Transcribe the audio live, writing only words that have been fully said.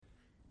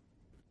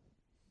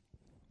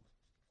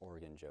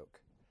Oregon joke.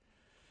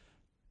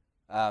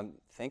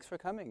 Thanks for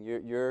coming.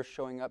 Your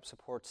showing up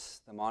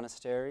supports the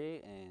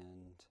monastery,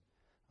 and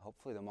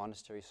hopefully the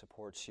monastery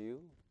supports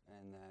you,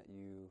 and that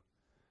you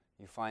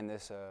find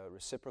this a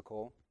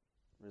reciprocal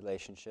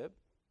relationship.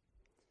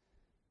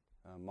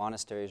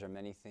 Monasteries are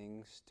many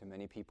things to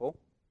many people.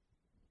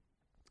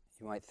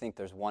 You might think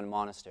there's one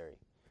monastery.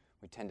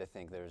 We tend to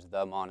think there's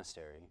the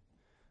monastery,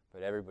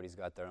 but everybody's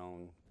got their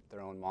own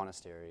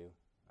monastery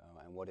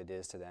and what it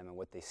is to them and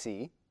what they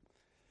see.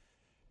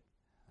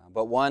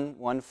 But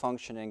one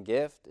function and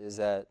gift is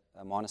that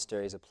a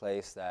monastery is a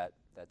place that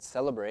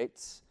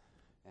celebrates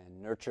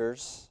and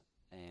nurtures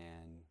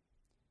and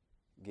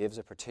gives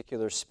a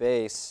particular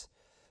space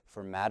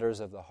for matters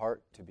of the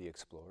heart to be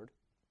explored.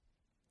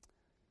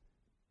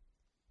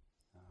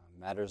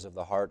 Matters of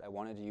the heart, I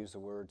wanted to use the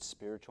word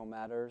spiritual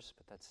matters,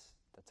 but that's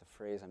a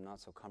phrase I'm not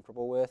so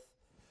comfortable with.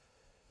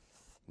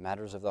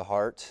 Matters of the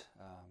heart,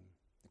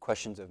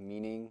 questions of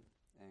meaning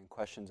and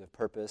questions of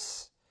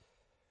purpose,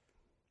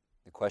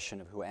 the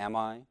question of who am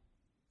I,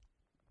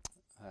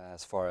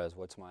 as far as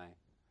what's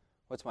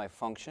my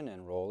function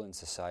and role in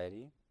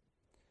society,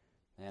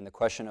 and the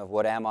question of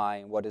what am I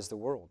and what is the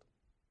world?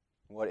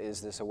 What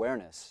is this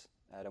awareness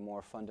at a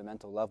more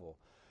fundamental level?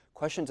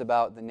 Questions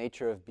about the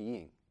nature of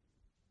being.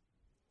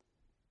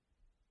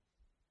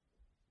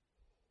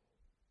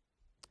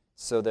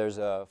 So there's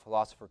a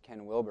philosopher,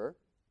 Ken Wilber,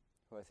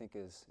 who I think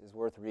is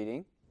worth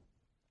reading.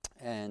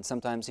 And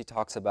sometimes he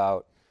talks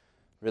about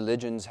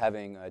religions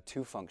having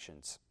two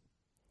functions.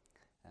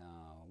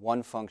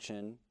 One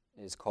function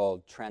is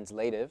called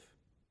translative,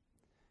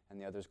 and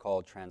the other is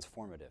called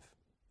transformative.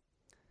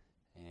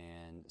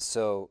 And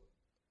so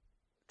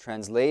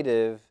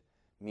translative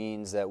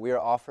means that we are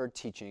offered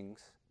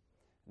teachings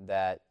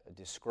that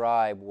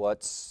describe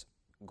what's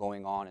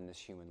going on in this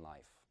human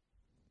life.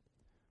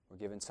 We're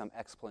given some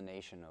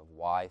explanation of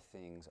why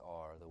things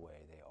are the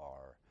way they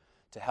are,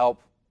 to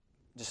help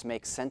just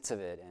make sense of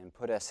it and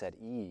put us at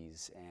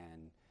ease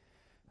and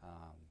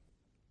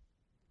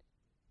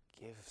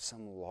give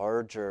some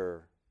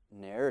larger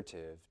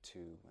narrative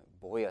to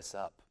buoy us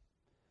up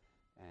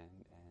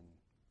and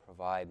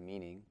provide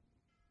meaning.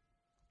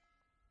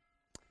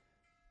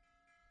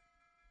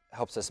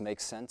 Helps us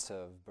make sense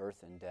of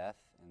birth and death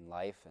and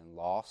life and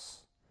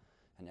loss.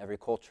 And every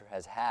culture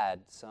has had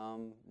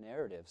some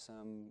narrative,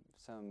 some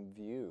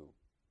view,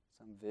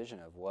 some vision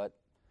of what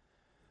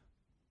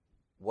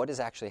is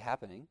actually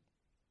happening.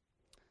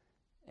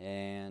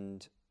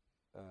 And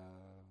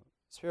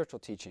spiritual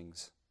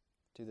teachings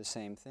do the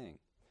same thing.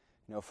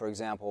 For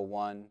example,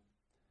 one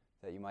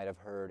that you might have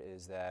heard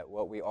is that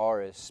what we are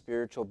is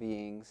spiritual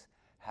beings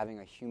having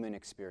a human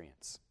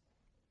experience.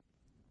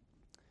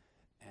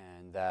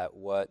 And that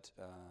why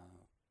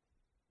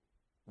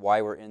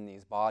we're in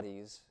these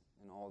bodies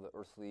and all the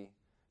earthly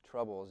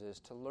troubles is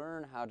to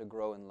learn how to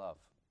grow in love.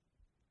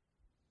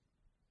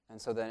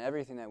 And so then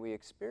everything that we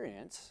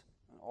experience,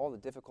 and all the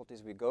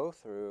difficulties we go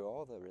through,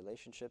 all the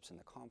relationships and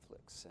the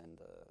conflicts and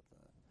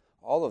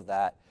all of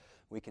that,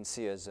 we can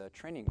see as a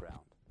training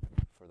ground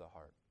for the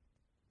heart.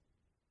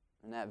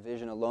 And that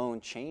vision alone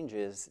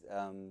changes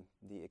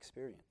the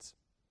experience.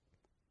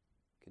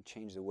 It can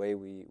change the way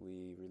we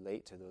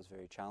relate to those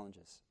very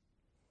challenges.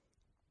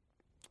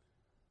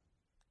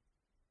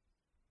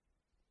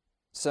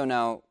 So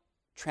now,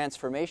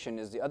 transformation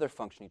is the other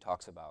function he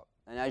talks about.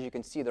 And as you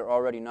can see, they're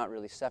already not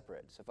really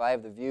separate. So if I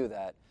have the view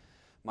that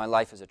my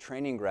life is a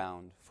training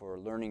ground for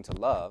learning to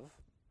love,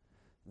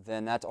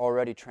 then that's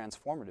already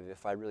transformative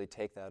if I really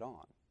take that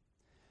on.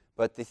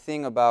 But the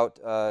thing about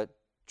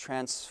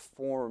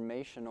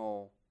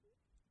transformational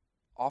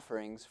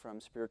offerings from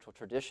spiritual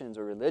traditions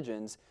or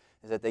religions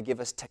is that they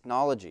give us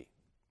technology.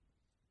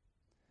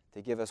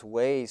 They give us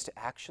ways to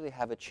actually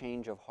have a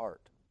change of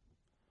heart.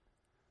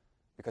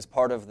 Because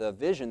part of the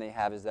vision they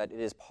have is that it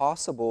is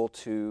possible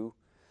to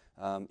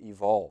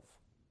evolve.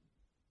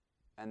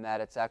 And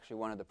that it's actually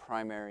one of the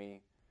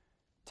primary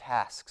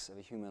tasks of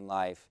a human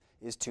life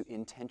is to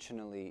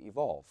intentionally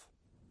evolve.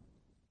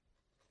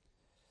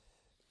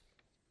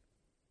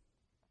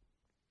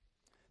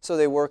 So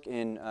they work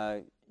in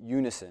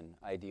unison,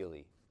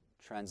 ideally,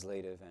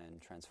 translative and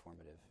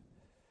transformative.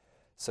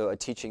 So a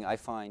teaching I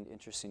find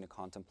interesting to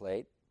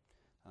contemplate,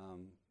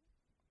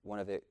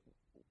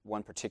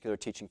 one particular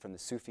teaching from the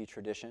Sufi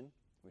tradition,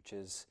 which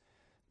is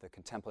the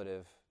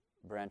contemplative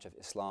branch of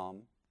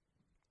Islam.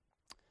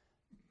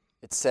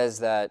 It says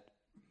that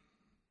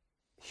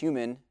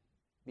human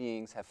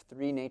beings have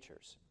three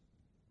natures.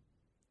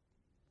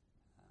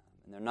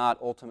 And they're not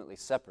ultimately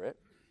separate,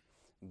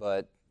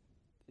 but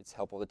it's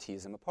helpful to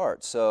tease them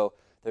apart. So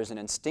there's an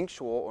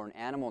instinctual or an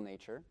animal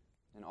nature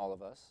in all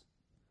of us.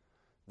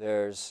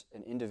 There's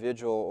an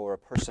individual or a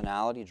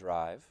personality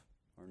drive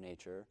or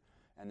nature,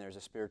 and there's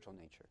a spiritual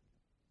nature.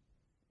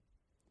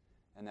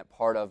 And that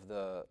part of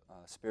the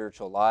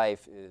spiritual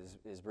life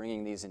is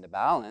bringing these into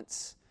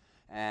balance,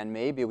 and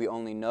maybe we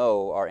only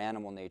know our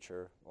animal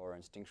nature or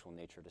instinctual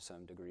nature to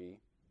some degree,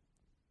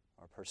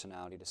 our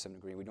personality to some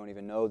degree. We don't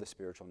even know the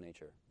spiritual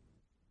nature.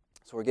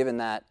 So we're given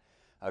that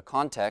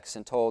context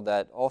and told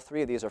that all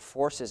three of these are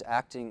forces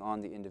acting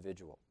on the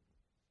individual.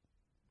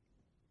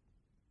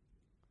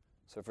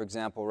 So for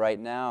example, right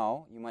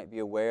now, you might be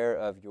aware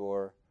of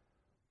your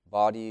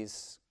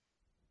body's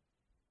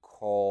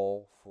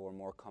call for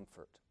more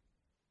comfort.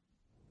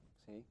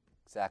 See?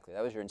 Exactly.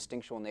 That was your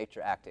instinctual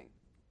nature acting.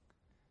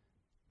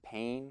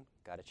 Pain,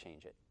 got to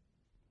change it.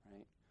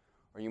 Right?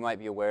 Or you might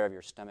be aware of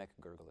your stomach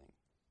gurgling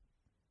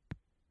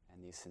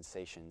and these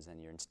sensations,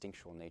 and your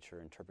instinctual nature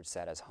interprets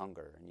that as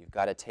hunger. And you've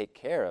got to take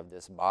care of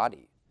this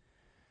body.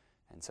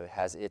 And so it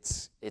has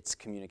its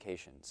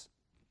communications.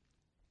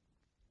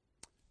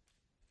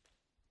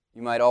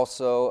 You might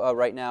also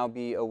right now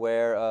be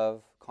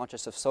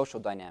conscious of social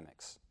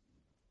dynamics.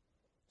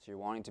 So you're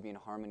wanting to be in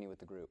harmony with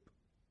the group.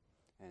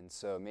 And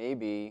so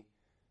maybe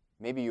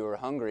you are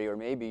hungry, or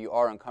maybe you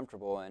are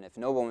uncomfortable, and if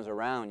no one was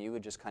around, you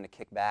would just kind of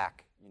kick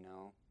back,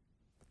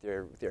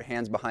 with your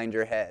hands behind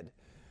your head.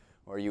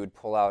 Or you would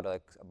pull out a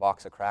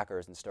box of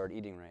crackers and start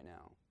eating right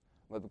now.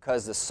 But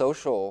because the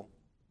social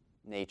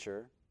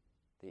nature,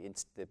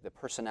 the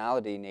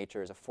personality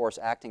nature is a force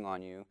acting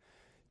on you,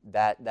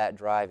 that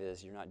drive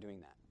is you're not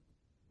doing that.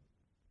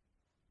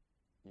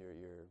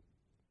 You're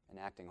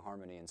enacting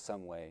harmony in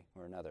some way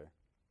or another.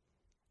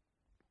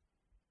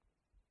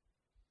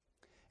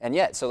 And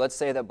yet, so let's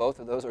say that both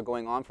of those are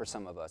going on for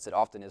some of us. It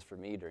often is for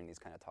me during these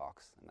kind of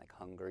talks. I'm like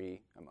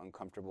hungry, I'm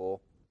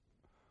uncomfortable.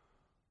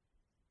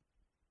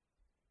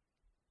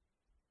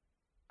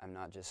 I'm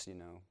not just,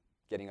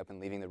 getting up and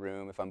leaving the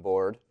room if I'm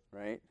bored,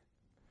 right?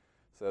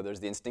 So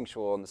there's the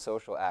instinctual and the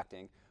social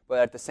acting. But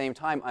at the same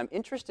time, I'm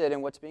interested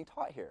in what's being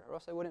taught here, or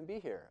else I wouldn't be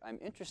here. I'm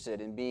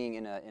interested in being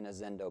in a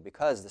zendo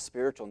because the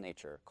spiritual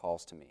nature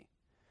calls to me.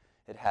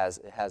 It has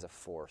a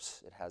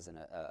force. It has an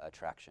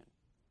attraction.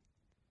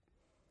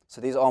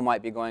 So these all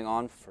might be going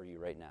on for you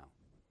right now.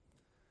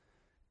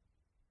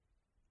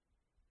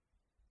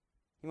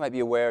 You might be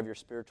aware of your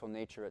spiritual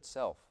nature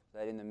itself,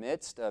 that in the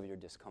midst of your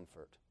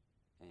discomfort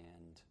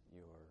and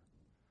your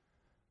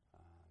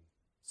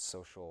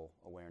social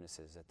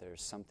awarenesses, that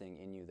there's something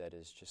in you that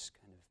is just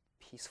kind of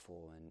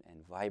peaceful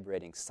and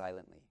vibrating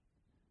silently.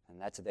 And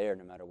that's there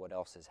no matter what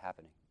else is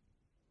happening.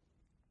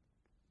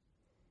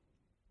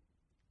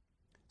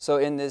 So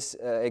in this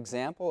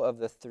example of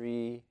the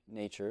three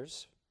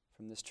natures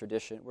from this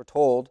tradition, we're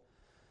told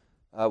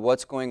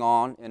what's going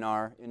on in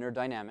our inner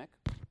dynamic.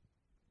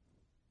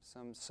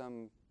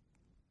 Some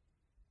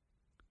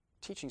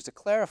teachings to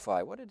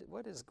clarify what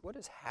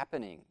is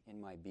happening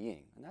in my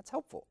being, and that's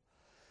helpful.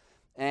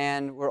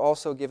 And we're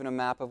also given a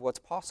map of what's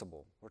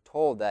possible. We're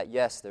told that,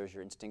 yes, there's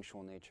your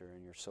instinctual nature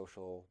and your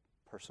social,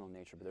 personal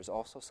nature, but there's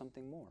also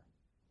something more.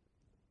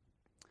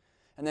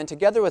 And then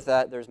together with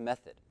that, there's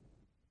method.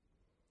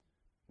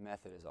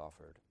 Method is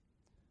offered.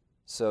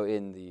 So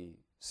in the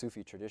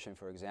Sufi tradition,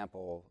 for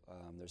example,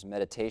 there's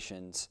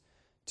meditations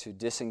to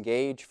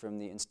disengage from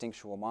the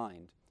instinctual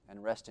mind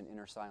and rest in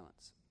inner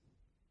silence.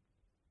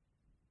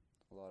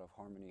 A lot of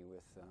harmony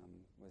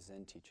with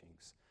Zen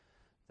teachings.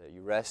 That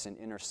you rest in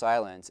inner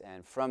silence,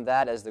 and from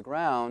that as the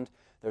ground,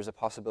 there's a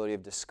possibility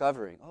of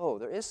discovering,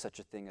 there is such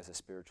a thing as a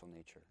spiritual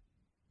nature.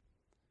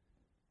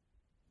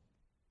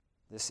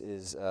 This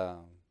is a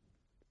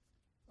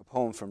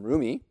poem from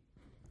Rumi,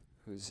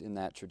 who's in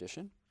that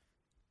tradition.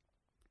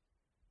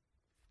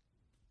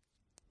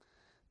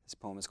 This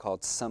poem is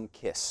called Some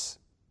Kiss.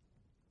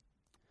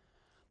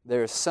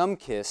 There is some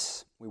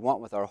kiss we want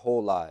with our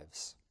whole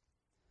lives,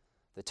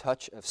 the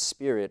touch of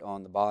spirit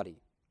on the body.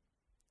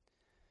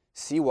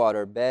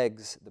 Seawater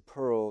begs the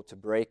pearl to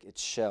break its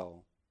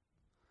shell,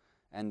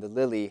 and the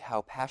lily,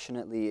 how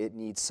passionately it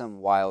needs some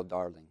wild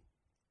darling.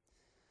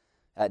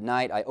 At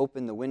night I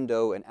open the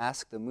window and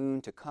ask the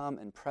moon to come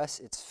and press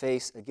its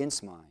face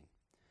against mine.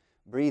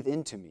 Breathe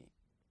into me.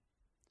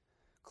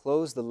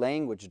 Close the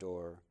language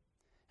door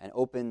and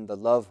open the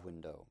love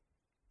window.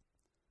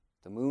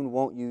 The moon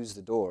won't use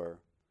the door,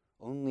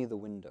 only the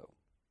window.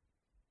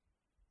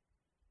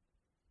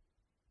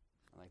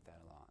 I like that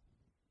a lot.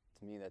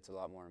 To me, that's a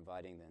lot more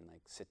inviting than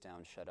like sit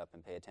down, shut up,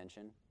 and pay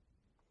attention.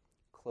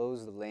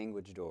 Close the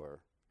language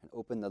door and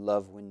open the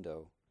love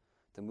window.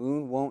 The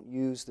moon won't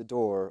use the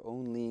door,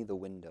 only the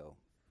window.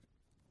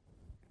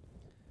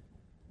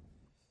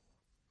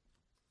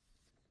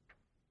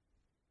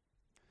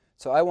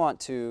 So I want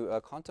to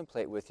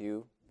contemplate with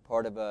you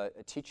part of a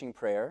teaching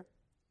prayer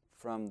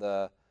from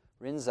the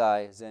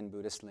Rinzai Zen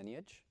Buddhist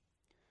lineage,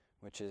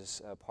 which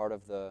is part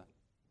of the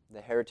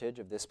heritage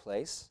of this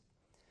place.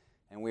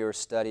 And we were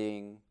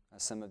studying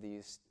some of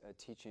these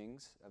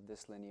teachings of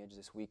this lineage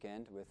this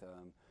weekend with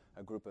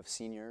a group of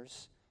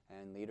seniors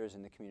and leaders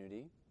in the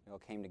community. We all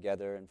came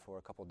together, and for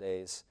a couple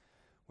days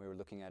we were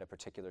looking at a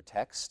particular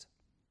text.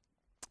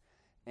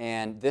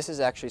 And this is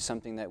actually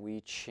something that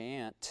we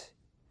chant.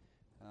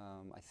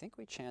 I think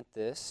we chant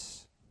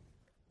this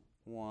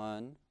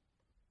one.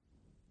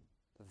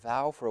 The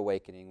vow for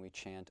awakening we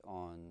chant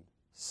on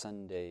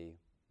Sunday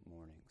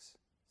mornings.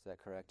 Is that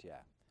correct?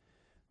 Yeah.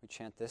 We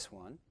chant this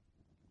one.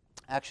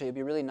 Actually, it'd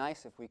be really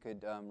nice if we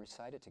could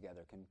recite it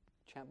together. Can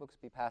chant books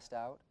be passed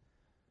out?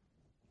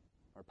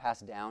 or pass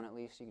down at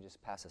least. You can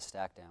just pass a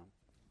stack down.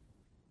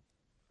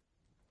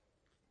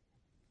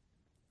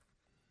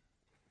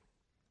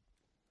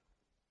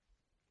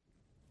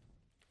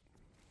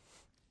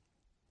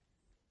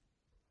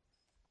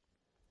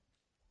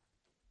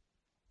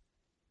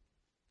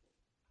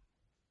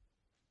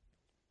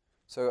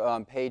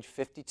 So page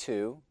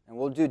 52, and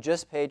we'll do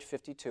just page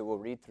 52. We'll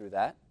read through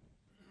that.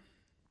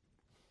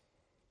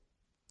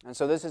 And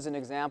so this is an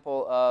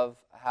example of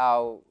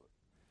how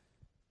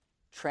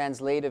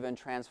translative and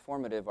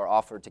transformative are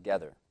offered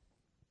together.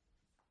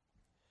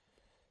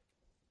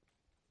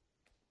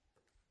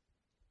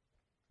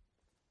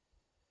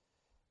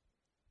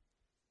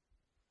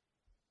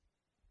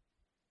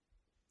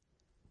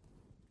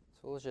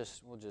 So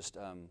let's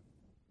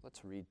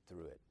read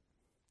through it.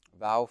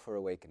 Vow for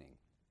awakening.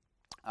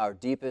 Our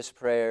deepest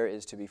prayer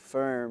is to be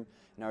firm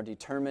in our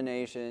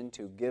determination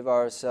to give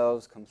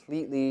ourselves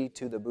completely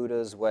to the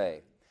Buddha's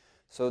way,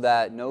 so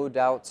that no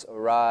doubts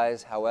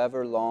arise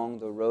however long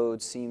the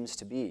road seems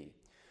to be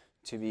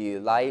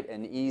light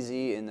and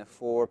easy in the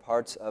 4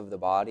 parts of the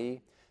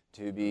body,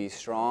 to be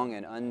strong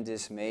and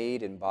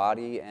undismayed in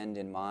body and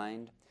in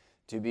mind,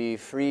 to be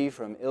free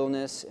from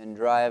illness and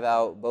drive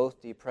out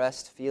both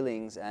depressed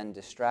feelings and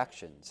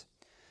distractions,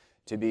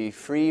 to be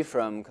free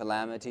from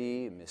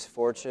calamity,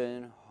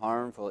 misfortune,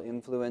 harmful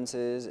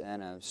influences,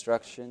 and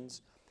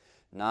obstructions,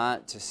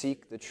 not to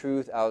seek the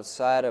truth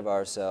outside of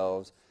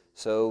ourselves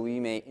so we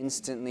may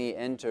instantly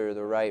enter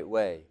the right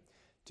way,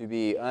 to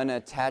be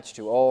unattached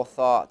to all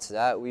thoughts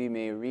that we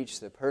may reach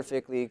the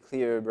perfectly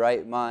clear,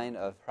 bright mind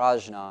of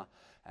prajna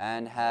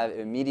and have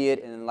immediate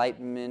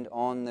enlightenment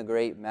on the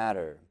great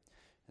matter.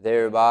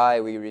 Thereby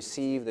we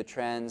receive the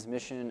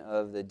transmission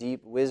of the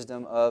deep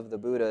wisdom of the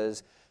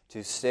Buddhas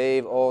to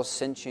save all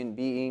sentient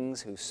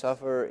beings who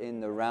suffer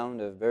in the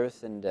round of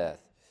birth and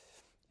death.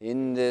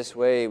 In this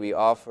way, we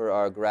offer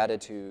our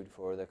gratitude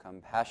for the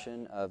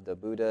compassion of the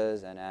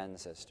Buddhas and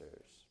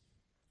ancestors.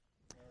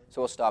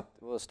 So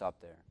we'll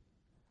stop there.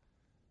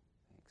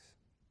 Thanks.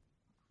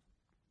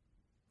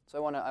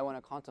 So I want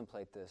to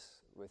contemplate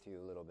this with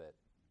you a little bit.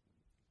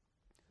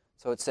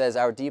 So it says,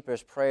 our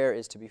deepest prayer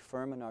is to be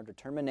firm in our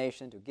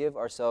determination to give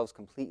ourselves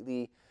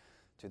completely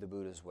to the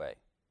Buddha's way.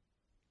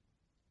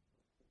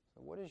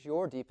 What is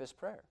your deepest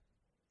prayer?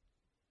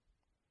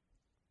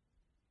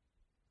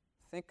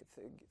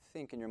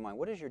 Think in your mind,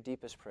 what is your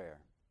deepest prayer?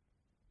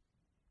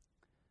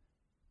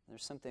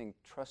 There's something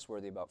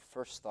trustworthy about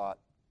first thought,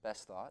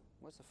 best thought.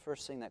 What's the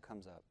first thing that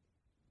comes up?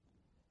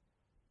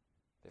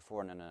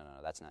 Before, no,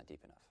 that's not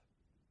deep enough.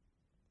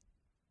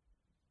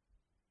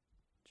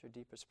 What's your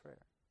deepest prayer?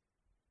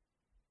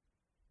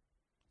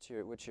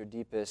 What's your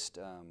deepest,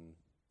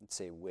 let's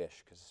say,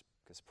 wish,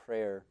 because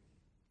prayer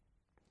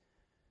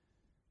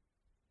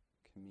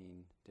can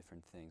mean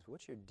different things.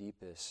 What's your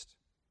deepest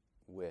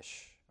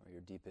wish or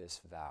your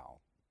deepest vow?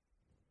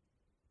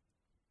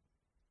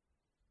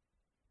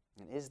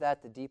 And is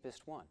that the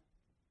deepest one?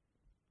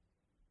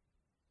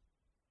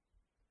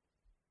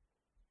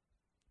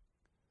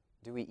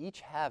 Do we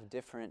each have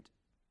different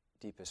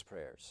deepest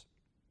prayers?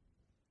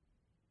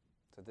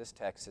 So this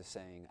text is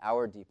saying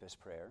our deepest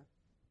prayer,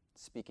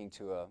 speaking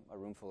to a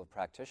room full of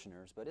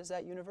practitioners, but is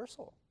that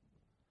universal?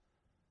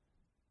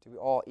 Do we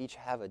all each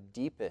have a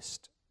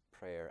deepest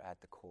prayer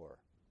at the core?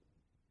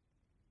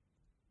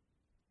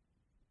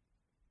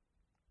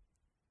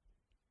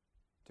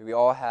 Do we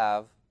all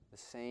have the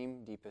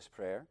same deepest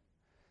prayer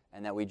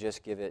and that we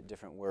just give it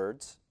different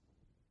words?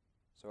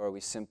 So are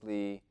we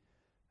simply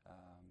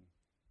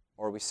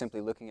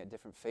looking at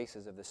different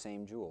faces of the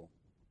same jewel?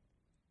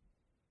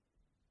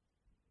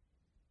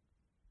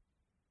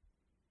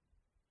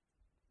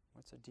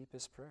 What's a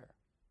deepest prayer?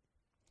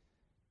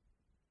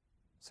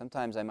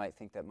 Sometimes I might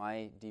think that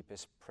my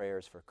deepest prayer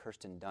is for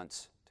Kirsten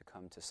Dunst to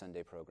come to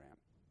Sunday program.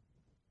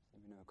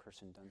 You know who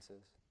Kirsten Dunst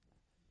is?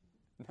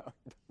 No.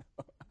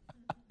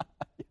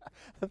 Yeah.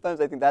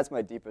 Sometimes I think that's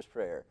my deepest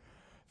prayer.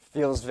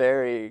 Feels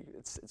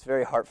it's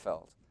very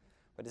heartfelt.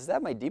 But is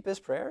that my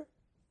deepest prayer?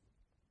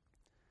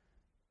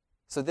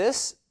 So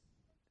this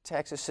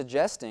text is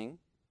suggesting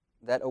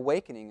that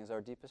awakening is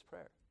our deepest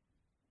prayer.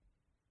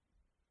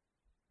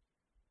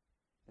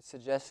 It's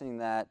suggesting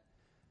that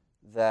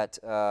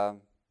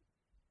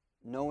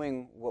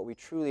knowing what we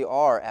truly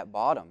are at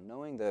bottom,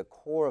 knowing the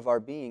core of our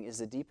being, is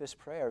the deepest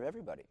prayer of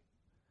everybody.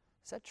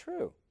 Is that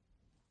true?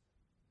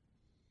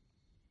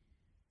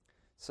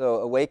 So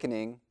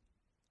awakening,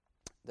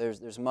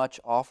 there's much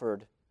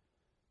offered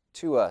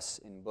to us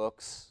in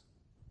books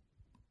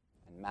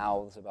and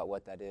mouths about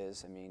what that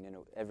is. I mean,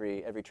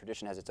 every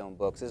tradition has its own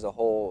books. This is a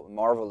whole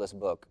marvelous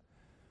book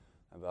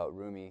about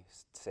Rumi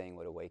saying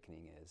what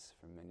awakening is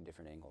from many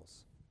different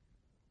angles.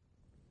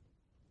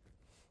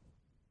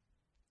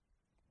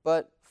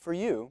 But for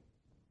you,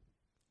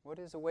 what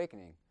is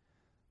awakening?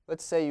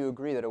 Let's say you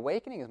agree that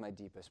awakening is my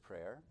deepest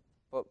prayer,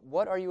 but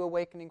what are you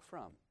awakening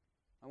from?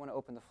 I want to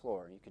open the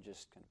floor. You could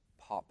just kind of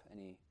pop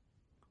any.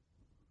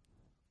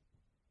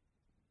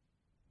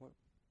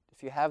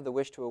 If you have the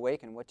wish to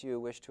awaken, what do you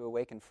wish to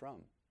awaken from? Our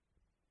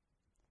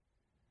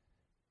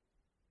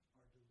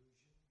delusions.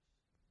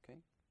 Okay.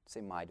 Say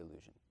my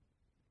delusion.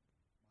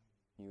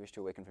 You wish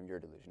to awaken from your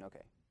delusion.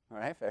 Okay. All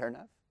right, fair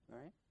enough. All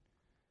right.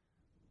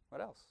 What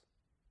else?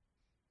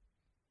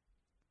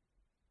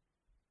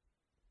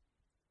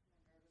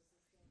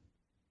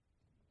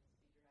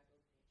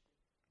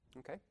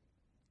 Okay.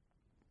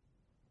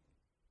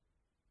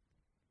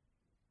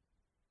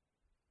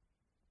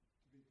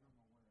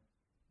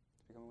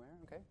 Become aware?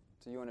 Okay.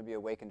 So you want to be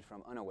awakened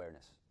from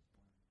unawareness.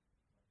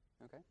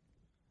 Okay.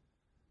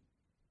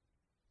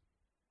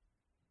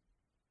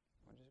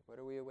 What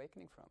are we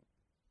awakening from?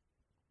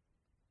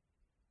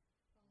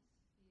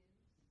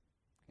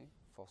 Okay.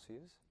 False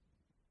views.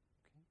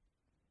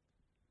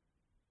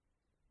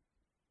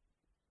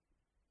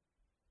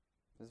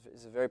 Okay.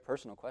 This is a very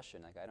personal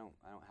question. Like I don't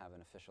have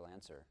an official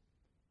answer.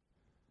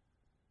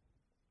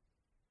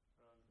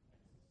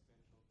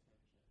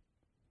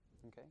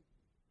 Okay.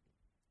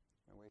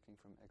 Awakening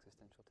from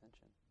existential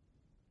tension.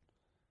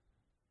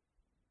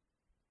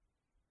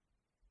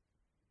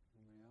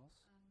 Anybody else?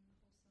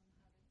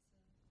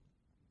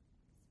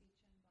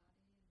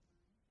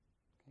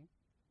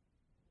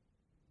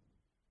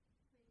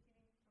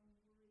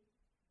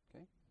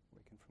 Okay.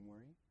 Awaken from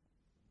worry.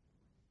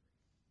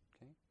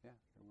 Okay, yeah,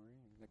 you're worrying.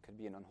 That could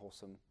be an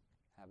unwholesome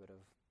habit of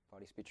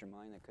body, speech, or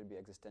mind. That could be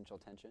existential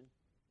tension.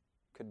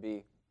 Could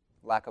be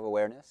lack of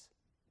awareness.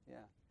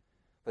 Yeah.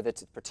 But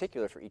that's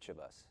particular for each of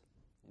us,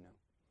 you know.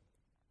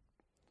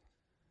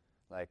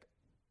 Like,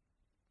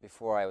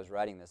 before I was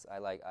writing this, I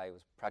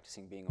was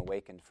practicing being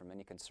awakened from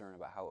any concern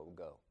about how it would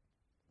go.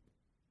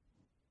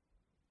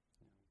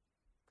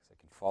 Because I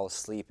can fall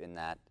asleep in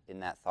that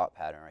thought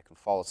pattern, or I can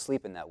fall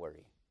asleep in that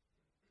worry.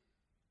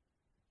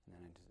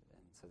 And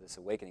so this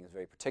awakening is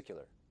very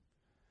particular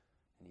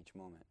in each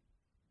moment.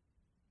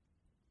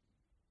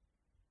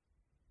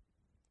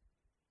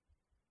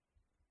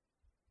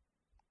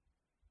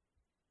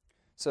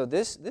 So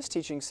this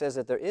teaching says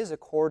that there is a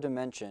core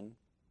dimension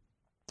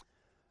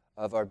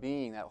of our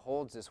being that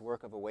holds this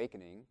work of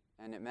awakening,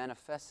 and it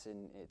manifests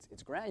in,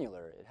 it's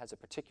granular. It has a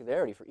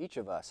particularity for each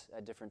of us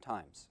at different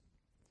times.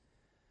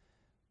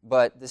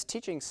 But this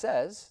teaching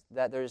says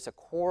that there's a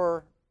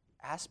core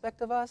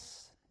aspect of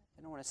us.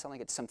 I don't want to sound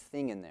like it's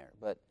something in there,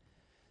 but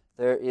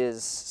there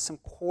is some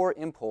core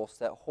impulse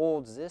that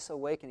holds this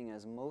awakening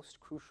as most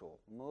crucial,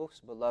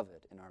 most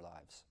beloved in our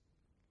lives.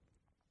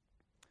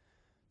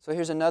 So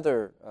here's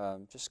another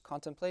just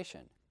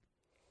contemplation.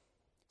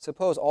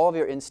 Suppose all of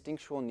your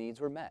instinctual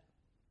needs were met.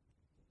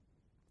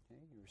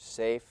 Okay, you were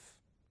safe.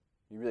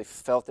 You really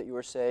felt that you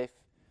were safe.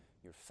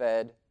 You were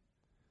fed.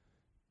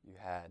 You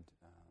had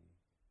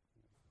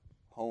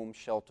home,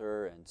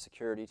 shelter, and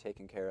security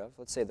taken care of.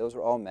 Let's say those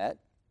were all met.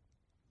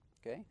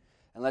 Okay?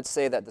 And let's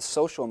say that the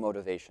social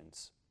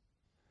motivations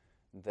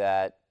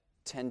that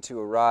tend to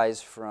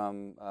arise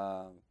from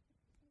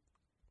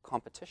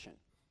competition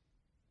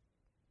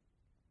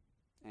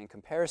and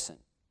comparison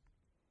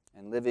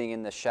and living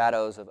in the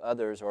shadows of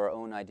others or our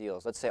own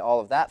ideals, let's say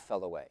all of that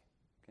fell away.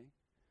 Okay?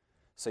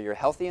 So you're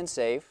healthy and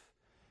safe,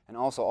 and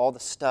also all the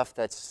stuff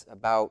that's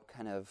about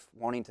kind of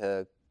wanting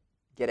to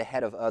get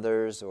ahead of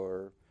others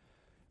or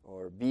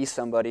be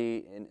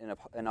somebody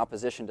in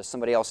opposition to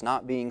somebody else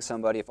not being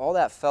somebody, if all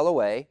that fell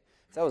away,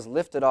 if that was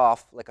lifted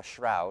off like a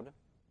shroud,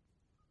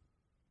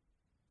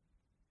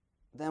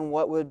 then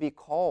what would be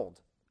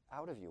called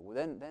out of you?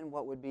 Then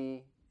what would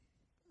be,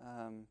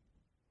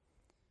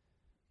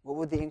 what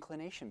would the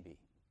inclination be?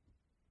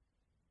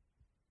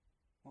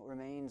 What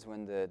remains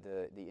when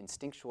the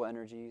instinctual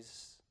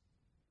energies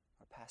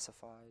are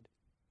pacified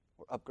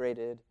or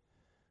upgraded,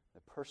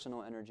 the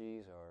personal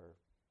energies are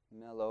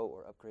mellow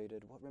or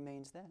upgraded? What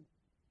remains then?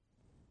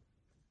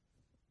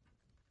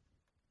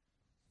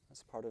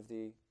 That's part of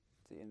the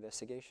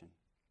investigation.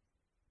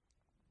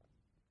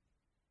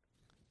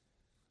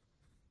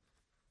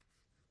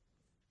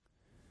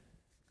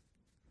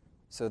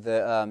 So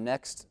the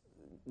next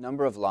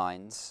number of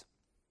lines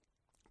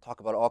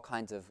talk about all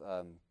kinds of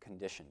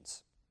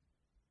conditions.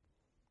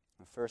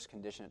 The first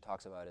condition it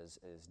talks about is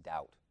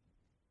doubt.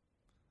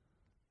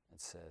 It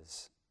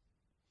says,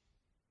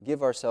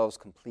 give ourselves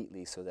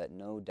completely so that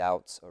no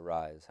doubts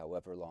arise,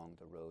 however long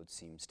the road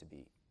seems to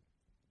be.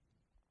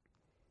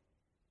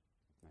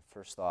 My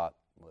first thought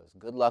was,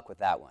 good luck with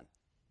that one.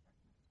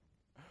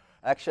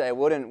 Actually, I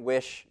wouldn't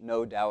wish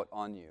no doubt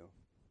on you,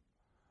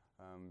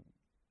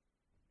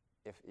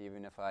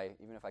 even if I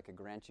could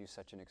grant you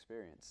such an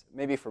experience.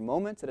 Maybe for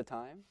moments at a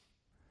time,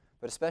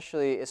 but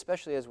especially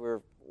as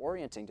we're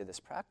orienting to this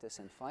practice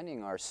and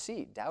finding our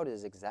seat, doubt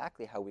is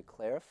exactly how we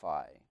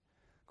clarify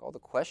all the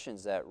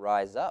questions that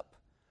rise up,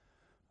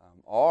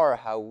 are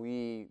how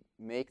we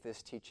make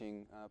this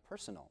teaching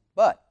personal.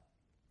 But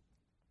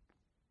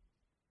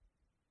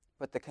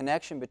the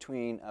connection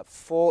between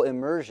full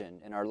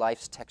immersion in our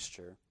life's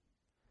texture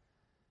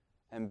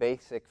and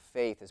basic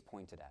faith is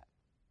pointed at.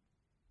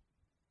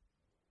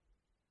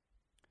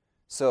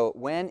 So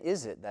when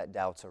is it that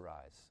doubts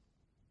arise?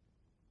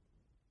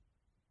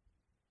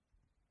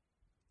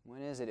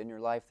 When is it in your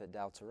life that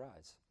doubts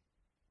arise?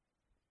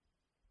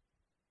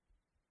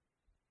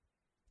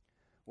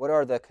 What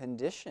are the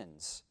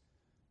conditions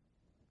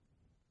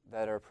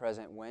that are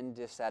present when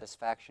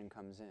dissatisfaction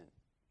comes in?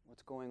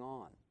 What's going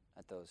on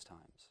at those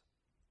times?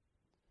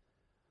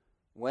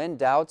 When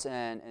doubts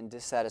and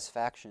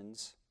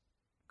dissatisfactions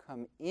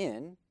come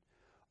in,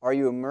 are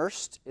you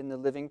immersed in the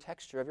living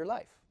texture of your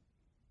life?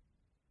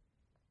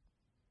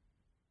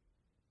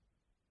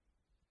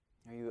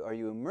 Are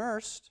you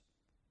immersed,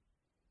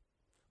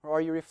 or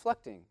are you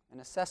reflecting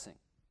and assessing?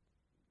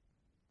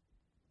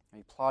 Are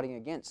you plotting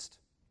against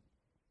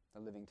the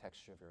living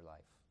texture of your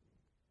life?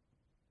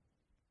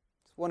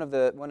 It's one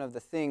of the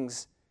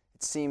things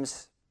it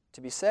seems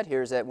to be said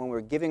here is that when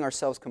we're giving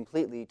ourselves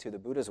completely to the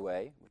Buddha's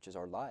way, which is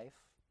our life,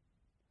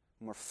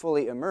 when we're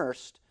fully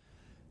immersed,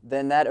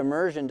 then that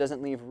immersion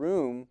doesn't leave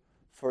room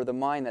for the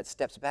mind that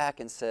steps back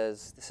and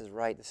says, this is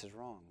right, this is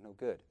wrong, no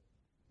good.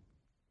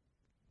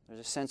 There's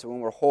a sense that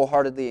when we're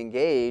wholeheartedly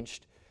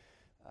engaged,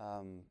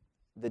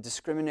 the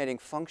discriminating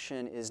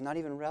function is not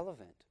even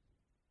relevant,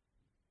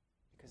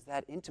 because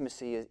that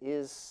intimacy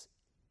is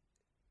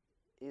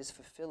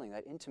fulfilling.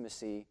 That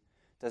intimacy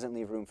doesn't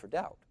leave room for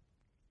doubt.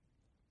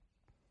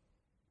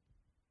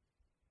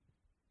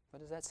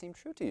 But does that seem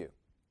true to you?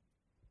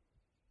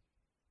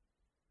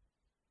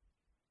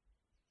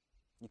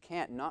 You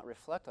can't not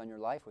reflect on your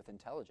life with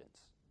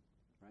intelligence,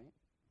 right?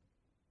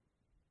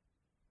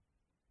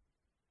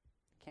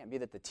 It can't be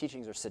that the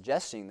teachings are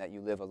suggesting that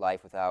you live a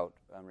life without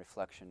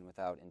reflection,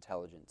 without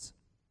intelligence.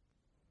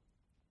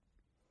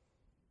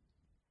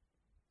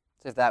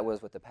 So if that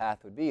was what the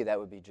path would be, that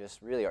would be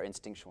just really our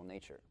instinctual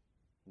nature.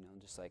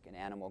 Just like an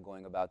animal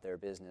going about their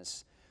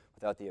business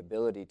without the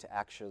ability to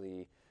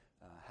actually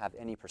have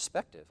any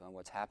perspective on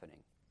what's happening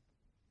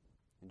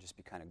and just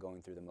be kind of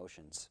going through the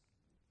motions.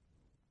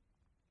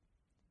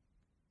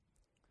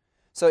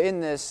 So in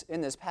this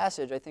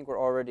passage, I think we're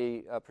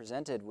already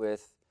presented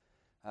with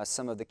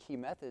some of the key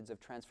methods of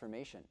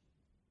transformation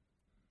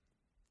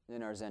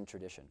in our Zen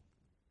tradition.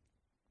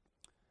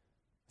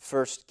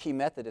 First key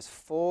method is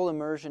full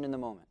immersion in the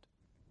moment.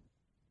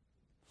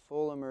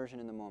 Full immersion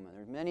in the moment.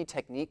 There are many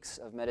techniques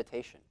of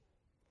meditation,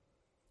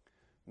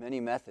 many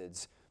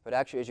methods, but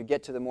actually as you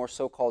get to the more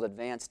so-called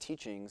advanced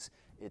teachings,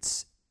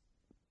 it's,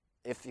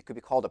 if it could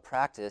be called a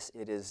practice,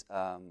 it is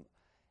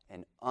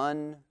an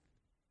unconditioned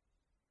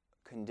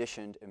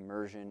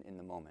immersion in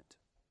the moment.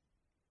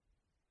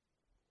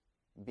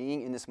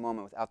 Being in this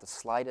moment without the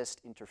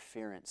slightest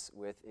interference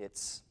with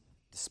its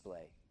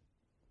display,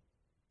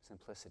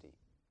 simplicity.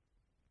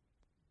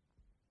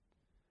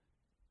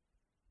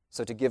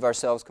 So to give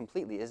ourselves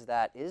completely is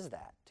that.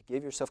 To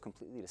give yourself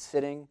completely to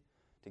sitting,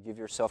 to give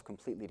yourself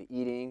completely to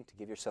eating, to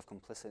give yourself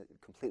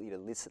completely to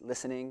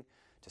listening,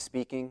 to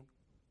speaking.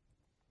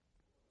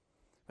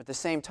 But at the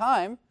same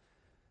time,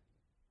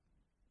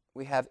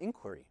 we have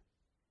inquiry.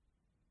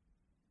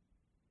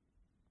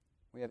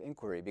 We have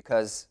inquiry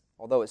because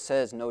although it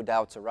says no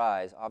doubts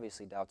arise,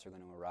 obviously doubts are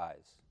going to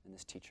arise. And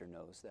this teacher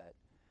knows that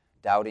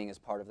doubting is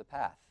part of the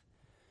path.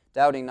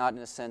 Doubting not in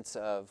a sense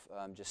of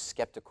just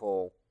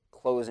skeptical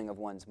closing of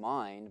one's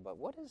mind, but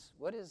what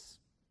is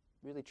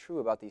really true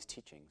about these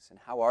teachings and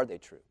how are they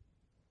true?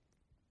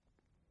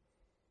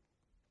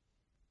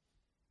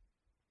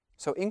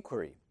 So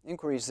inquiry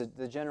is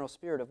the general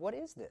spirit of what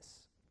is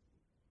this?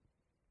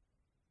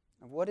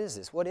 Of what is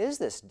this? What is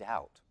this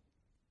doubt?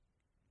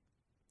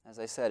 As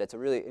I said, it's a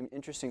really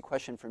interesting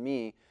question for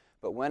me,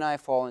 but when I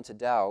fall into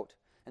doubt,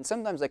 and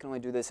sometimes I can only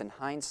do this in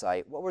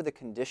hindsight, what were the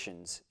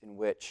conditions in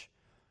which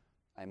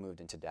I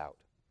moved into doubt?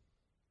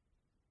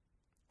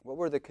 What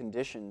were the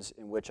conditions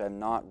in which I'm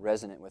not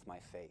resonant with my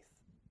faith?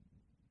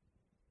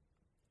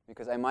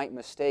 Because I might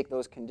mistake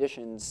those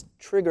conditions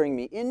triggering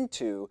me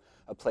into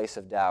a place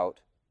of doubt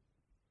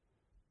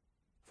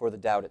for the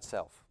doubt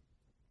itself.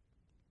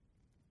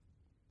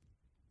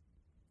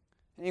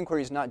 And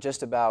inquiry is not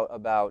just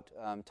about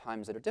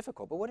times that are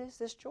difficult, but what is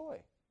this joy?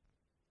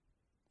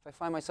 If I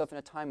find myself in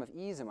a time of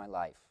ease in my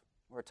life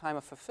or a time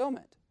of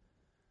fulfillment,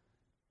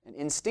 an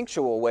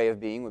instinctual way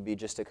of being would be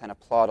just to kind of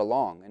plod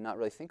along and not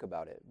really think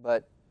about it.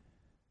 But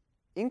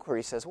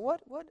inquiry says,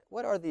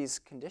 what are these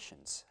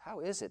conditions? How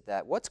is it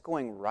that, what's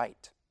going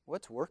right?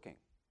 What's working?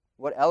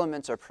 What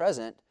elements are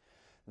present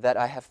that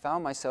I have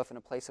found myself in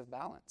a place of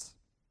balance?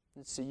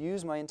 It's to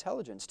use my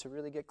intelligence to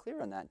really get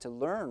clear on that, to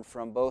learn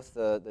from both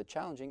the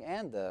challenging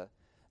and the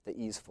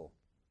easeful.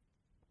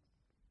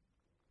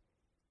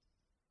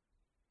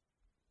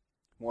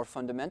 More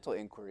fundamental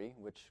inquiry,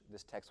 which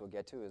this text will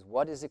get to, is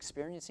what is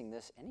experiencing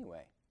this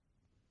anyway?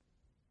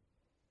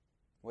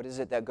 What is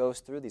it that goes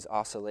through these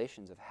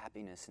oscillations of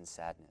happiness and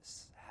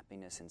sadness?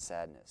 Happiness and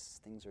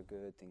sadness. Things are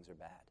good, things are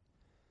bad.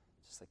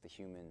 Just like the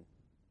human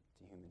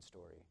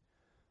story.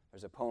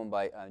 There's a poem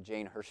by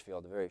Jane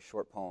Hirschfield, a very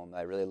short poem that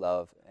I really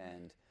love,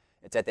 and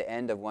it's at the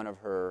end of one of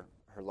her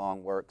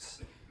long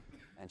works.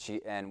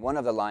 And one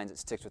of the lines that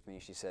sticks with me,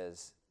 she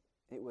says,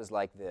 "It was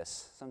like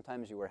this.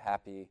 Sometimes you were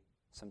happy,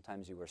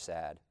 sometimes you were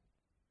sad.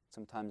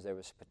 Sometimes there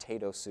was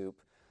potato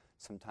soup,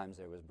 sometimes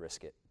there was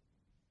brisket.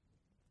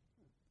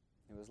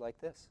 It was like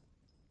this."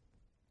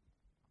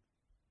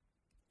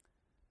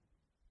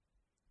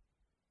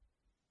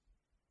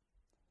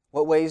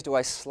 What ways do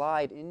I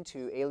slide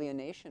into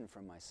alienation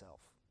from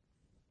myself?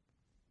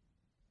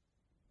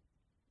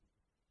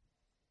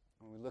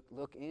 When we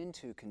look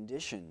into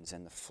conditions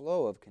and the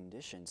flow of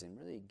conditions and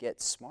really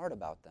get smart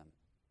about them.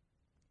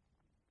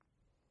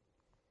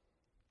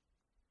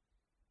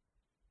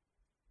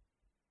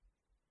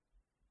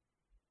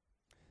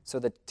 So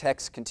the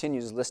text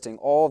continues listing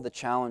all the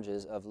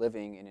challenges of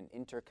living in an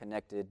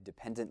interconnected,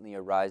 dependently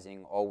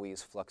arising,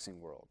 always fluxing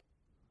world.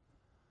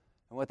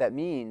 And what that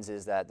means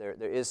is that there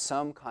is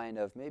some kind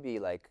of maybe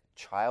like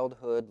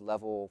childhood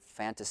level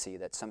fantasy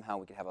that somehow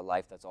we can have a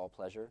life that's all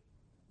pleasure,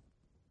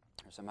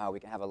 or somehow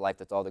we can have a life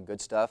that's all the good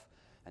stuff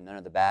and none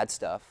of the bad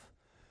stuff.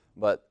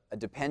 But a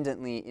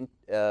dependently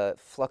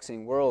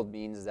fluxing world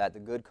means that the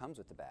good comes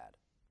with the bad,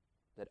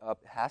 that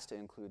up has to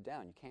include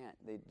down. You can't,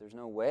 there's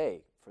no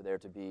way for there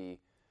to be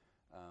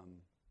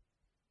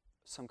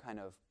some kind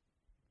of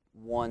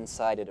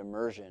one-sided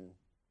immersion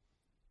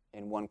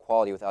in one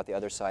quality without the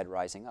other side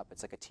rising up.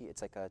 It's like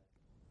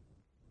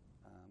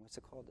what's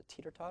it called? A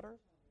teeter-totter?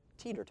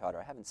 Teeter-totter.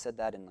 I haven't said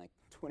that in like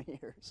 20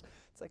 years.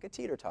 It's like a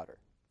teeter-totter.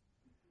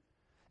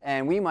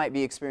 And we might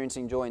be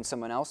experiencing joy in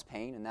someone else's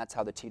pain, and that's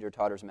how the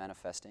teeter-totter's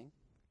manifesting.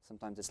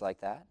 Sometimes it's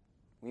like that.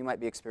 We might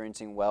be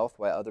experiencing wealth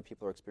while other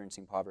people are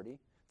experiencing poverty.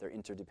 They're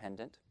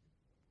interdependent.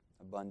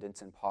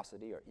 Abundance and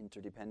paucity are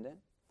interdependent.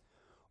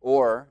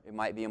 Or it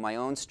might be in my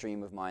own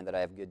stream of mind that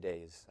I have good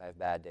days, I have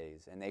bad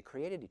days, and they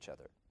created each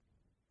other.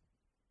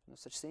 No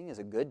such thing as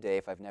a good day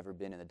if I've never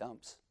been in the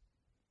dumps.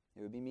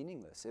 It would be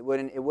meaningless. It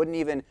wouldn't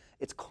even,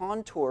 its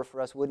contour for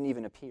us wouldn't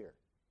even appear.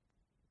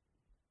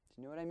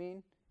 Do you know what I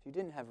mean? If you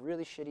didn't have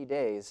really shitty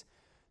days,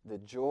 the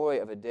joy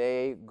of a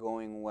day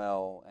going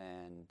well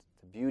and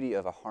the beauty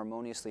of a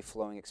harmoniously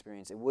flowing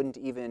experience, it wouldn't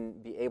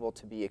even be able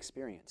to be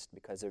experienced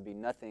because there'd be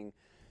nothing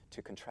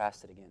to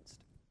contrast it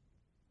against.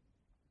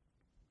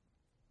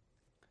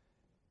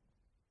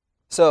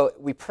 So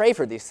we pray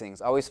for these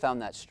things. I always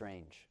found that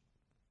strange,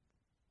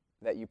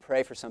 that you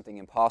pray for something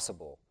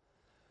impossible.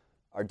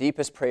 Our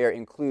deepest prayer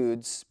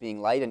includes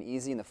being light and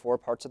easy in the 4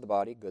 parts of the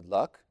body, good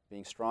luck,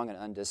 being strong and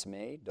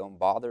undismayed, don't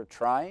bother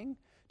trying,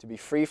 to be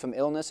free from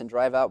illness and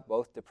drive out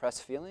both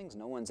depressed feelings.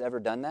 No one's ever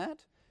done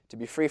that. To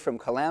be free from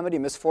calamity,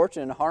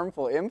 misfortune, and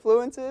harmful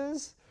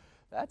influences.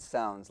 That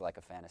sounds like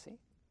a fantasy.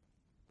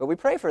 But we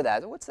pray for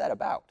that. What's that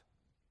about?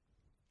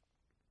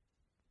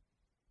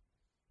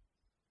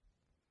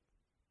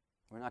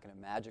 We're not going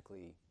to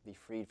magically be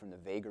freed from the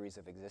vagaries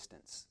of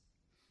existence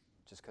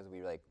just because we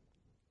kind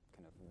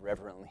of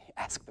reverently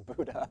ask the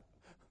Buddha,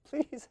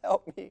 please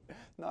help me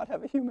not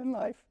have a human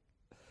life.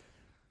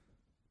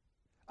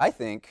 I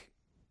think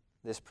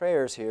this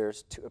prayer is here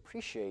to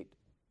appreciate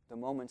the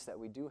moments that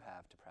we do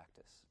have to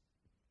practice.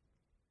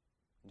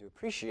 And to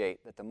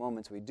appreciate that the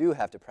moments we do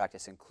have to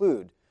practice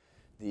include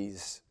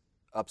these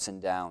ups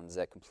and downs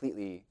that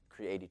completely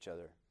create each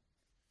other.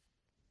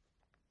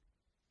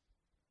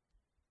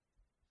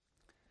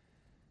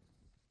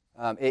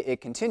 It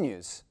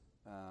continues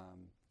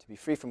to be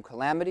free from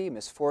calamity,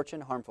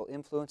 misfortune, harmful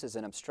influences,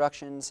 and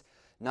obstructions,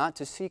 not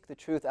to seek the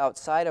truth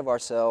outside of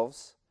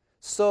ourselves,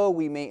 so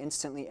we may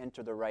instantly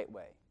enter the right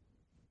way.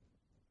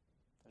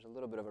 There's a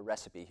little bit of a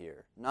recipe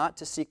here. Not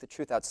to seek the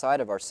truth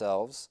outside of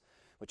ourselves,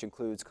 which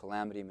includes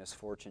calamity,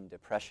 misfortune,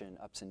 depression,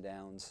 ups and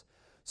downs,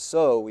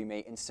 so we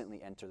may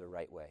instantly enter the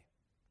right way.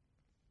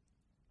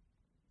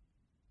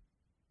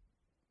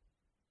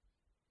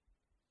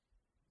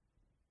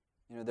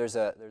 You know, there's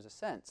a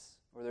sense,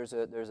 or there's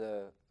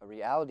a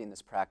reality in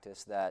this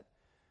practice that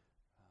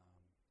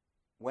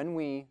when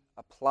we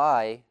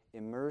apply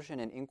immersion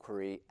and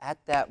inquiry, at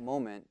that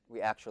moment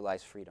we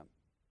actualize freedom.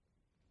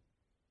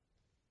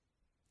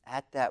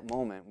 At that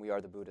moment we are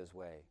the Buddha's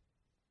way.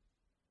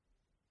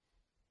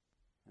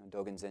 You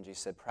know, Dogen Zenji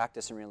said,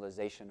 practice and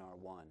realization are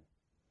one.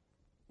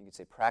 You could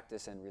say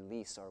practice and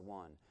release are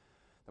one.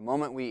 The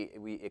moment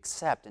we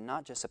accept, and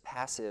not just a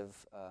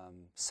passive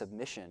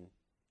submission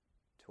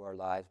to our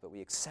lives, but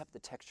we accept the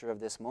texture of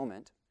this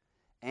moment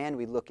and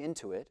we look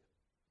into it,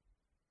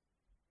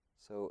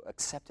 so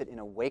accept it in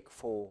a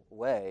wakeful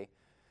way,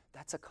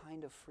 that's a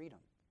kind of freedom.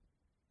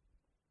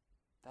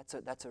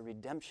 That's a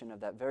redemption of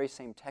that very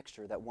same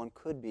texture that one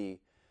could be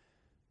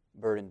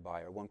burdened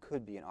by or one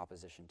could be in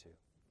opposition to.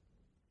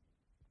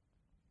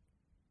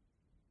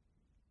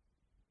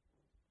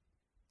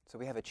 So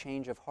we have a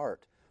change of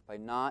heart by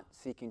not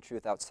seeking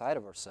truth outside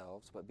of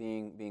ourselves, but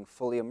being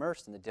fully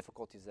immersed in the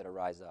difficulties that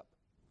arise up,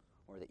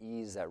 or the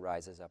ease that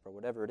rises up, or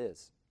whatever it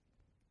is.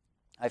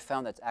 I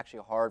found that's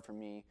actually hard for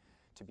me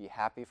to be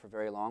happy for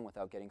very long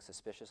without getting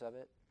suspicious of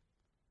it.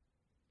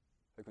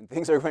 Like when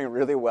things are going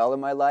really well in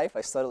my life,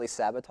 I subtly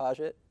sabotage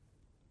it.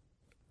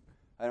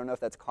 I don't know if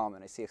that's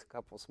common. I see a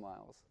couple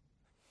smiles.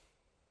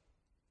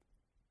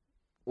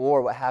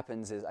 Or what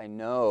happens is I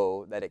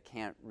know that it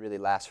can't really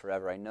last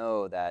forever. I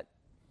know that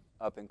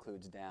up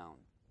includes down.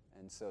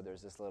 And so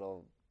there's this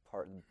little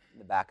part in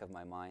the back of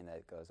my mind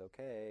that goes,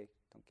 okay,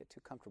 don't get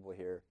too comfortable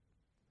here.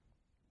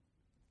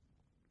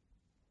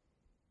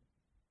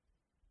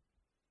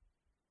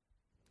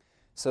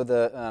 So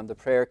the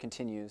prayer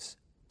continues.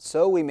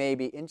 so we may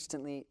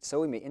instantly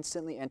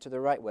enter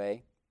the right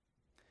way.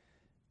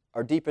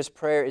 Our deepest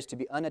prayer is to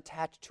be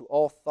unattached to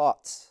all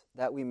thoughts,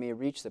 that we may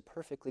reach the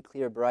perfectly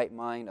clear, bright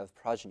mind of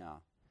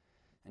prajna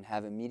and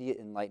have immediate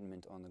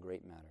enlightenment on the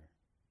great matter.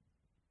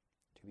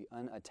 To be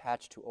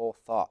unattached to all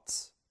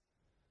thoughts,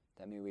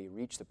 that may we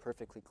reach the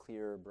perfectly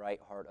clear, bright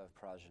heart of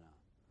prajna.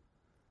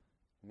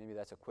 Maybe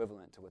that's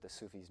equivalent to what the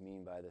Sufis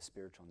mean by the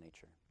spiritual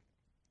nature.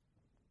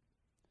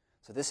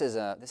 So this is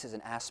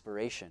an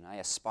aspiration. I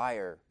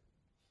aspire.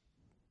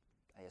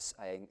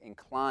 I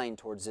incline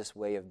towards this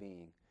way of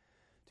being,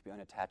 to be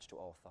unattached to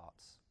all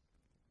thoughts.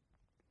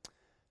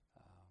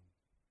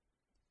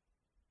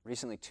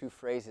 Recently, two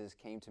phrases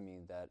came to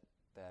me that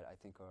I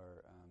think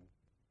are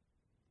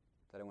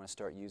that I want to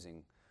start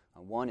using.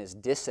 One is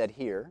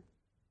disadhere,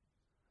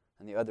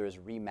 and the other is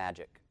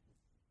re-magic.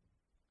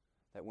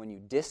 That when you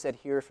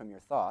disadhere from your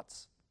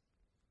thoughts,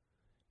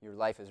 your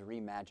life is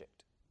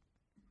re-magicked.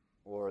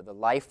 Or the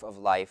life of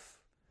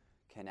life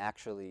can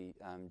actually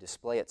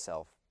display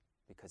itself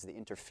because the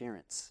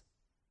interference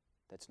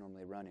that's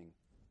normally running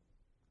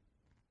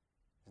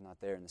is not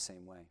there in the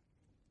same way.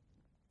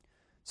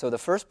 So the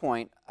first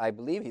point I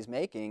believe he's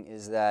making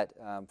is that,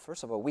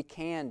 first of all, we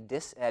can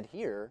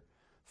disadhere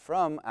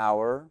from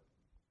our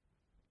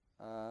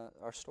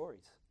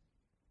stories.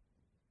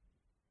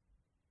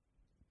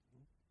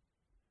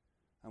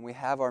 And we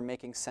have our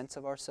making sense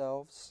of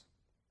ourselves,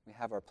 we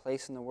have our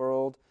place in the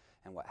world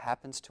and what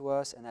happens to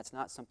us, and that's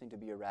not something to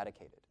be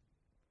eradicated.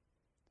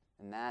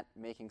 And that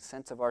making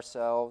sense of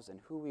ourselves and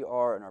who we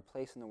are and our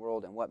place in the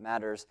world and what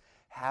matters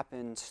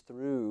happens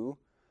through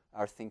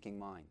our thinking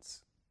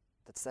minds.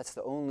 That's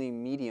the only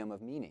medium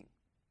of meaning.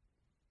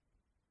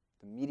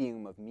 The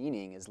medium of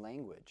meaning is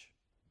language.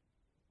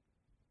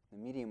 The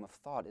medium of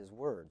thought is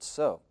words.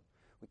 So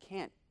you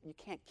can't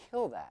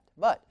kill that,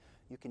 but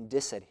you can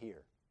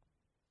disadhere.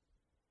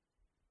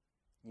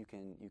 You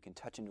can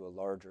touch into a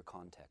larger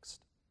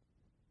context.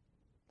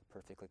 The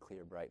perfectly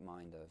clear, bright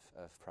mind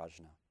of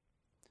prajna.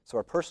 So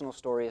our personal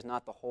story is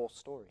not the whole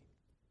story.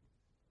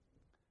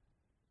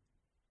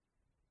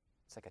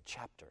 It's like a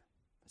chapter.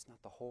 It's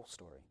not the whole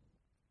story.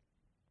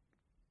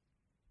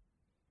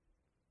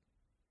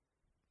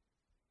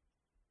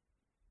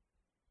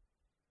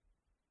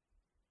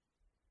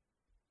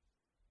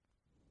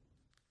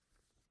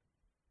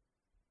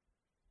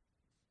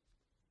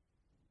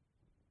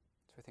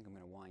 So I think I'm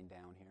going to wind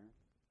down here.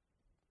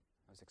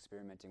 I was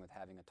experimenting with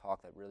having a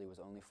talk that really was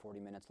only 40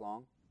 minutes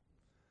long.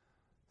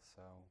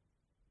 So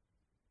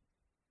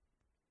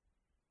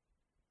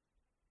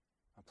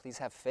please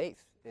have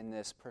faith in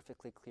this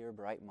perfectly clear,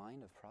 bright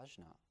mind of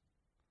prajna.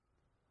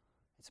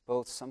 It's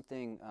both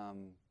something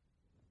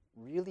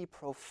really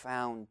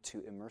profound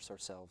to immerse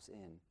ourselves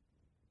in.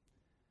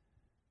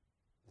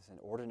 There's an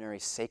ordinary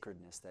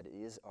sacredness that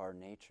is our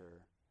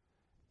nature,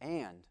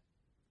 and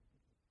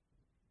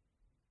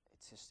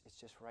it's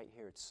just right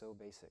here. It's so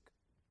basic.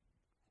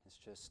 It's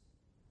just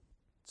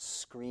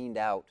screened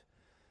out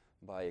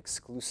by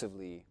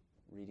exclusively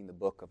reading the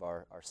book of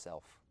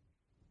ourself.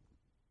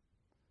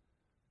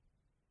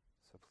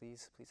 So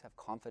please have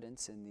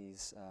confidence in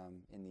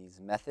these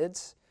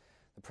methods.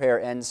 The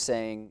prayer ends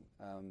saying,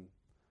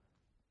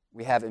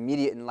 we have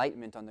immediate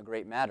enlightenment on the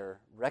great matter,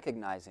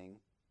 recognizing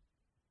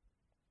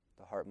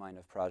the heart mind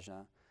of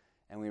prajna,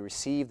 and we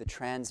receive the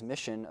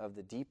transmission of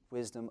the deep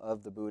wisdom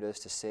of the Buddhas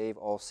to save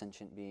all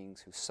sentient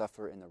beings who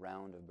suffer in the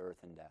round of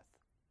birth and death.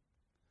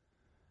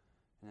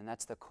 And then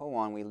that's the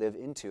koan we live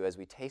into as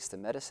we taste the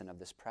medicine of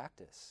this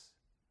practice.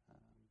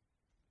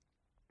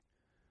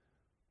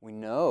 We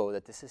know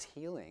that this is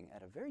healing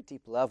at a very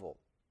deep level.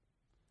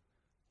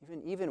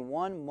 Even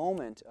one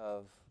moment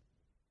of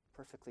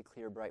perfectly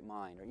clear, bright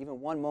mind, or even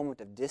one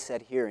moment of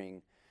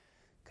disadhering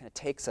kind of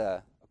takes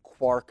a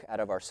quark out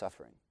of our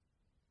suffering.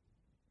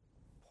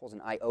 Pulls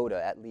an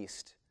iota, at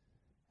least,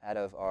 out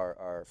of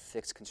our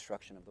fixed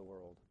construction of the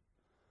world.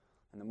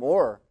 And the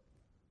more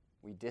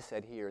we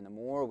disadhere, and the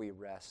more we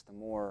rest, the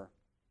more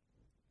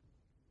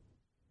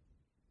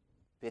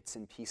bits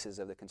and pieces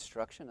of the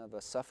construction of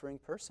a suffering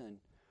person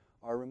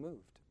are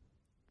removed.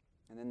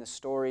 And then the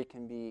story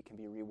can be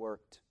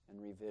reworked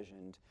and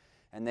revisioned.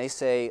 And they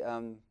say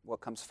what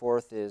comes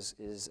forth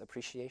is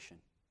appreciation.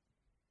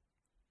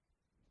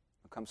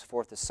 What comes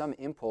forth is some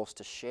impulse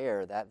to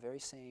share that very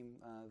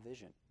same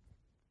vision.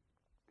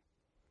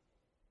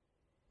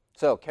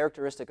 So,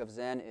 characteristic of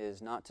Zen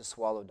is not to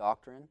swallow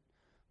doctrine,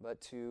 but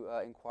to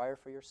inquire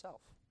for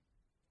yourself.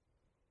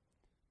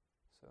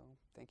 So,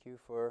 thank you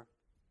for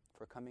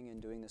coming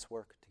and doing this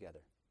work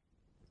together.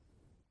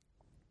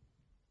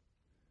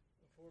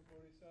 The four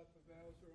bodhisattva vows are